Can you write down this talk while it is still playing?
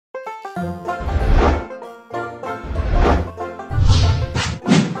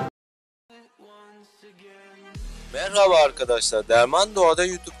Merhaba arkadaşlar, Derman Doğada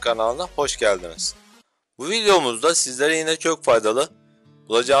YouTube kanalına hoş geldiniz. Bu videomuzda sizlere yine çok faydalı,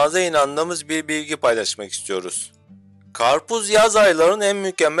 bulacağınıza inandığımız bir bilgi paylaşmak istiyoruz. Karpuz yaz aylarının en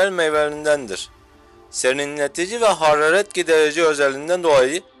mükemmel meyvelerindendir. Serinletici ve hararet giderici özelliğinden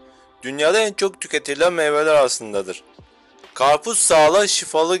dolayı dünyada en çok tüketilen meyveler arasındadır. Karpuz sağlığa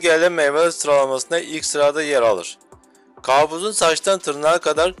şifalı gelen meyveler sıralamasında ilk sırada yer alır. Karpuzun saçtan tırnağa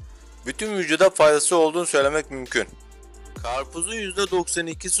kadar bütün vücuda faydası olduğunu söylemek mümkün. Karpuzun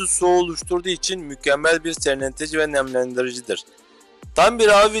 %92'si su oluşturduğu için mükemmel bir serinletici ve nemlendiricidir. Tam bir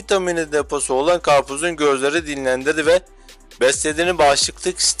A vitamini deposu olan karpuzun gözleri dinlendirdi ve beslediğini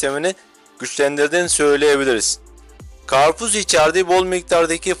bağışıklık sistemini güçlendirdiğini söyleyebiliriz. Karpuz içerdiği bol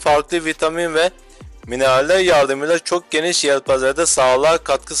miktardaki farklı vitamin ve mineraller yardımıyla çok geniş yelpazede sağlığa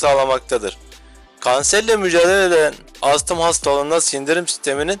katkı sağlamaktadır. Kanserle mücadele eden astım hastalığında sindirim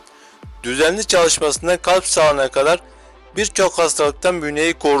sisteminin düzenli çalışmasından kalp sağlığına kadar birçok hastalıktan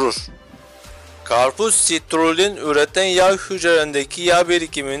bünyeyi korur. Karpuz sitrulin üreten yağ hücrelerindeki yağ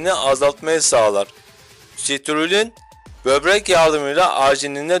birikimini azaltmayı sağlar. Sitrulin böbrek yardımıyla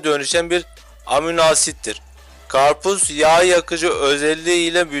arginine dönüşen bir amino asittir. Karpuz yağ yakıcı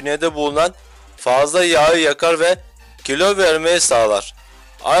özelliği ile bünyede bulunan fazla yağı yakar ve kilo vermeyi sağlar.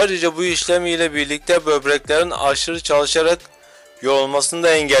 Ayrıca bu işlem ile birlikte böbreklerin aşırı çalışarak yorulmasını da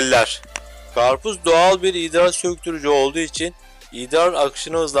engeller. Karpuz doğal bir idrar söktürücü olduğu için idrar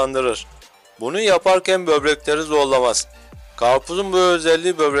akışını hızlandırır. Bunu yaparken böbrekleri zorlamaz. Karpuzun bu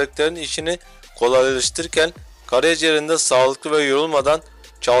özelliği böbreklerin işini kolaylaştırırken karaciğerinde sağlıklı ve yorulmadan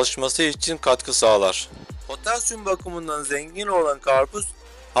çalışması için katkı sağlar. Potasyum bakımından zengin olan karpuz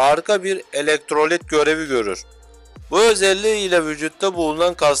harika bir elektrolit görevi görür. Bu özelliği ile vücutta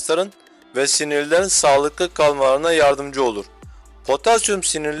bulunan kasların ve sinirlerin sağlıklı kalmalarına yardımcı olur. Potasyum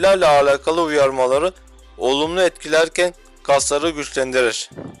sinirlerle alakalı uyarmaları olumlu etkilerken kasları güçlendirir.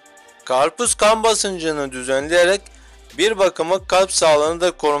 Karpuz kan basıncını düzenleyerek bir bakıma kalp sağlığını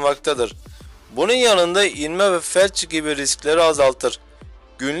da korumaktadır. Bunun yanında inme ve felç gibi riskleri azaltır.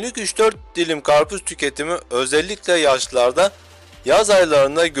 Günlük 3-4 dilim karpuz tüketimi özellikle yaşlılarda yaz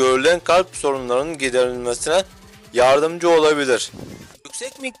aylarında görülen kalp sorunlarının giderilmesine yardımcı olabilir.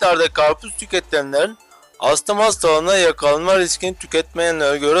 Yüksek miktarda karpuz tüketenlerin astım hastalığına yakalanma riskini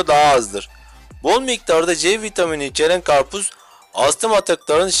tüketmeyenlere göre daha azdır. Bol miktarda C vitamini içeren karpuz astım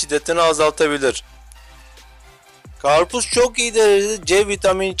ataklarının şiddetini azaltabilir. Karpuz çok iyi derecede C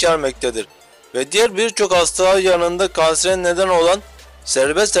vitamini içermektedir ve diğer birçok hastalığa yanında kansere neden olan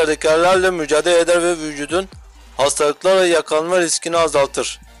serbest radikallerle mücadele eder ve vücudun hastalıklara yakalanma riskini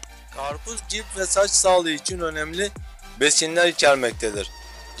azaltır. Karpuz cilt ve saç sağlığı için önemli besinler içermektedir.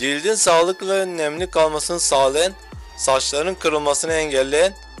 Cildin sağlıklı ve nemli kalmasını sağlayan, saçların kırılmasını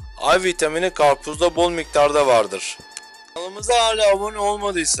engelleyen A vitamini karpuzda bol miktarda vardır. Kanalımıza hala abone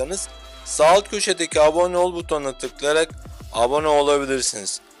olmadıysanız sağ alt köşedeki abone ol butonuna tıklayarak abone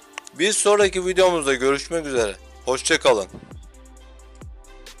olabilirsiniz. Bir sonraki videomuzda görüşmek üzere. Hoşça kalın.